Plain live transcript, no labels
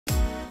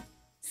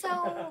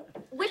So,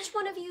 which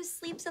one of you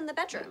sleeps in the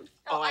bedroom?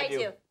 Oh, I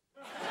do.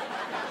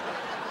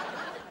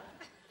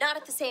 Not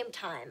at the same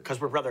time.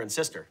 Because we're brother and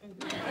sister.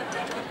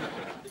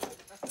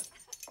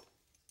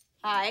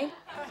 Hi.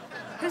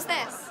 Who's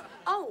this?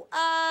 Oh,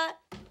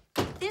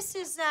 this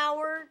is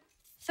our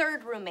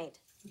third roommate.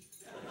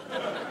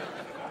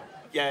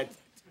 Yeah, it's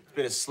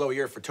been a slow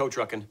year for tow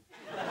trucking.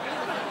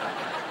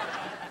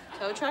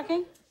 Tow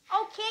trucking?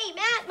 Okay,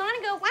 Matt,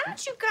 Monica, why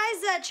don't you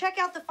guys check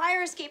out the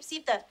fire escape, see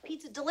if the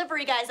pizza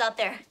delivery guy's out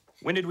there.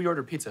 When did we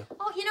order pizza?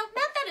 Oh, you know,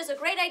 Matt, that is a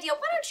great idea.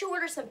 Why don't you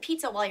order some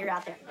pizza while you're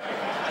out there?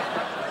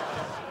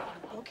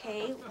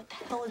 Okay, what the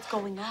hell is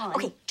going on?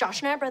 Okay, Josh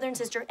and I are brother and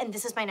sister, and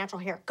this is my natural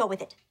hair. Go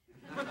with it.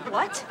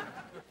 What?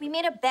 We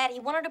made a bet. He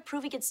wanted to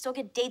prove he could still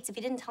get dates if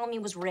he didn't tell him he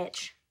was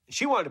rich.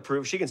 She wanted to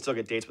prove she can still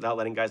get dates without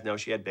letting guys know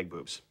she had big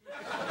boobs.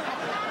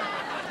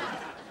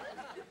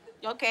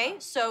 Okay,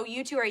 so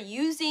you two are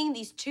using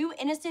these two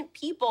innocent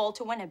people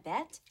to win a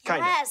bet?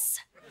 Kinda. Yes.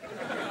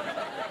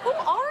 Who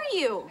are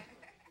you?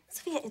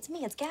 Sophia, it's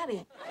me. It's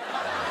Gabi.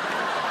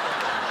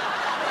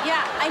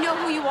 Yeah, I know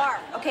who you are,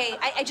 okay?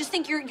 I just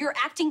think you're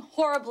acting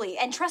horribly.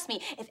 And trust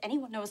me, if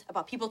anyone knows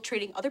about people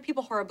treating other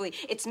people horribly,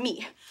 it's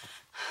me.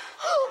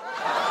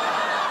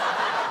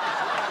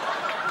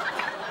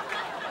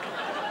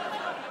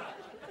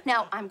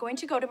 Now, I'm going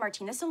to go to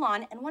Martina's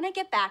salon, and when I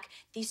get back,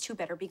 these two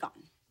better be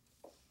gone.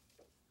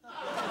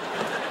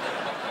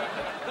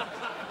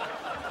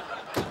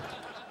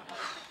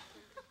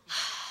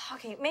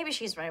 Okay, maybe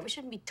she's right. We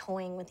shouldn't be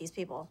toying with these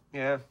people.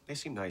 Yeah, they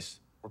seem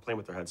nice. We're playing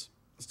with their heads.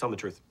 Let's tell them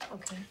the truth.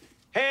 Okay.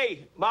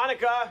 Hey,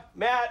 Monica,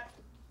 Matt.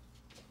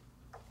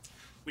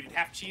 We did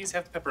half cheese,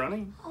 half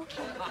pepperoni.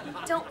 Okay.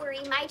 Don't worry,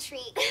 my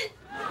treat.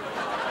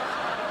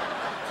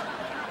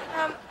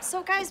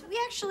 So guys, we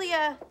actually,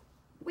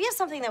 we have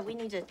something that we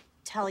need to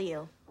tell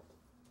you.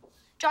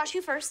 Josh,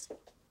 you first.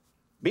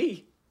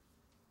 Me?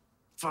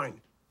 Fine.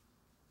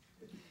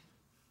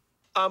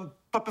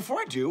 But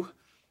before I do,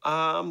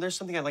 there's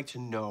something I'd like to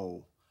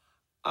know.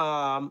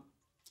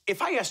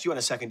 If I asked you on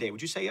a second date,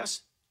 would you say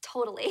yes?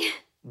 Totally.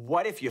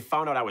 What if you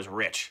found out I was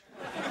rich?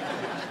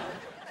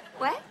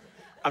 What?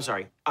 I'm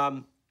sorry.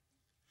 I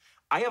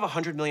have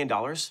 $100 million.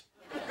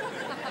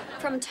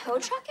 From tow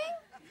trucking?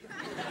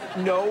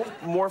 No,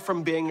 more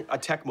from being a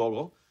tech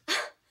mogul.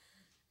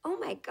 Oh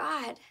my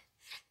God.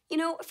 You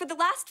know, for the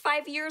last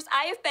 5 years,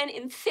 I have been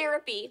in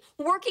therapy,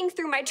 working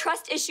through my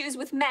trust issues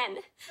with men.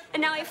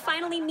 And now I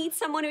finally meet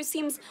someone who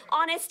seems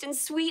honest and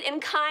sweet and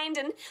kind,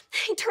 and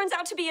he turns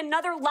out to be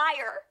another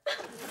liar.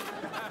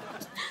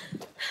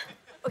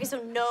 Okay,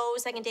 so no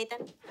second date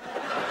then?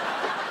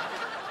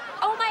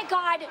 Oh my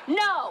God,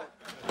 no!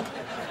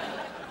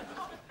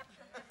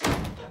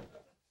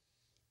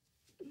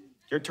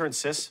 Your turn,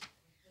 sis.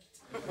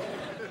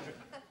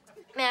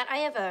 Matt, I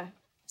have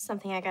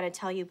something I gotta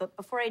tell you, but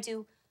before I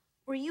do,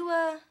 were you,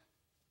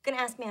 gonna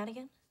ask me out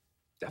again?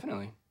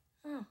 Definitely.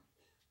 Oh.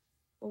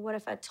 Well, what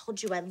if I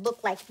told you I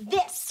look like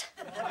this?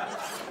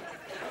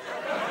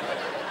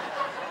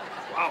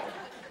 Wow.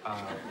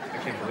 I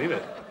can't believe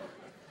it.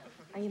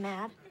 Are you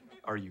mad?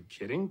 Are you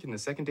kidding? Can the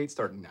second date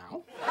start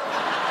now?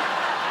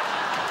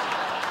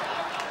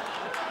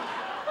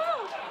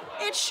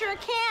 It sure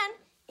can.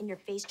 In your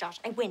face, Josh.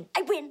 I win.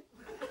 I win.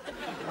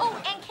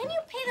 Oh, and can you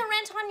pay the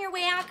rent on your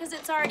way out? Because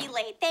it's already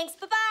late. Thanks.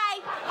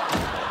 Bye-bye.